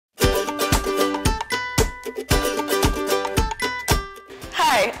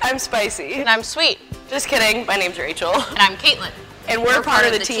Hi, I'm Spicy. And I'm Sweet. Just kidding, my name's Rachel. And I'm Caitlin. And we're part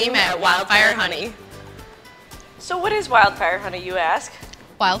of the team at Wildfire Honey. So what is Wildfire Honey, you ask?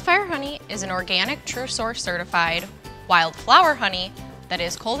 Wildfire Honey is an organic, True Source certified wildflower honey that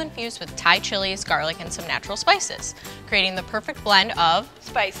is cold infused with Thai chilies, garlic, and some natural spices, creating the perfect blend of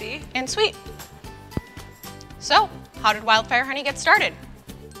spicy and sweet. So, how did Wildfire Honey get started?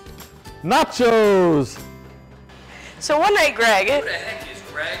 Nachos! So one night, Greg, Who the heck is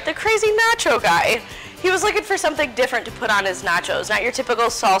Greg? the crazy nacho guy, he was looking for something different to put on his nachos, not your typical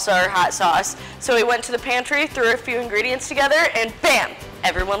salsa or hot sauce. So he went to the pantry, threw a few ingredients together, and bam,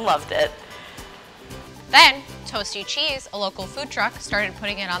 everyone loved it. Then, Toasty Cheese, a local food truck, started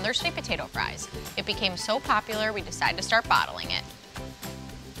putting it on their sweet potato fries. It became so popular, we decided to start bottling it.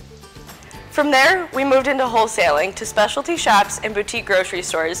 From there, we moved into wholesaling to specialty shops and boutique grocery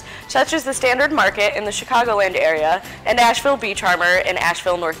stores, such as the Standard Market in the Chicagoland area and Asheville Beach Harbor in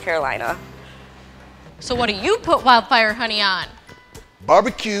Asheville, North Carolina. So what do you put Wildfire Honey on?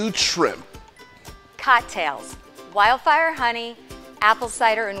 Barbecued shrimp. Cocktails, Wildfire Honey, apple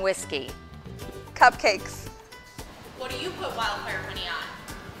cider and whiskey. Cupcakes. What do you put Wildfire Honey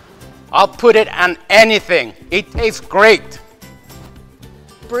on? I'll put it on anything. It tastes great.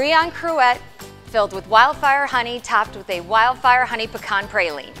 Brie en cruette filled with Wildfire Honey topped with a Wildfire Honey pecan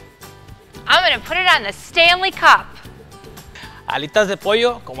praline. I'm gonna put it on the Stanley Cup. Alitas de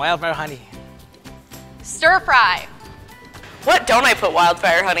pollo con Wildfire Honey. Stir fry. What don't I put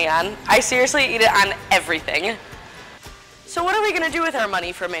Wildfire Honey on? I seriously eat it on everything. So what are we gonna do with our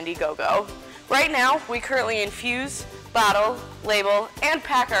money from Indiegogo? Right now, we currently infuse, bottle, label, and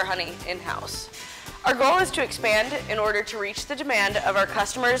pack our honey in-house. Our goal is to expand in order to reach the demand of our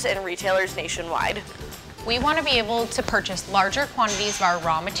customers and retailers nationwide. We want to be able to purchase larger quantities of our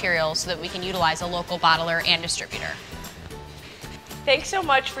raw materials so that we can utilize a local bottler and distributor. Thanks so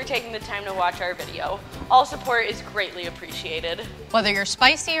much for taking the time to watch our video. All support is greatly appreciated. Whether you're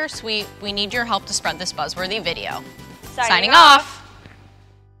spicy or sweet, we need your help to spread this buzzworthy video. Signing Signing off.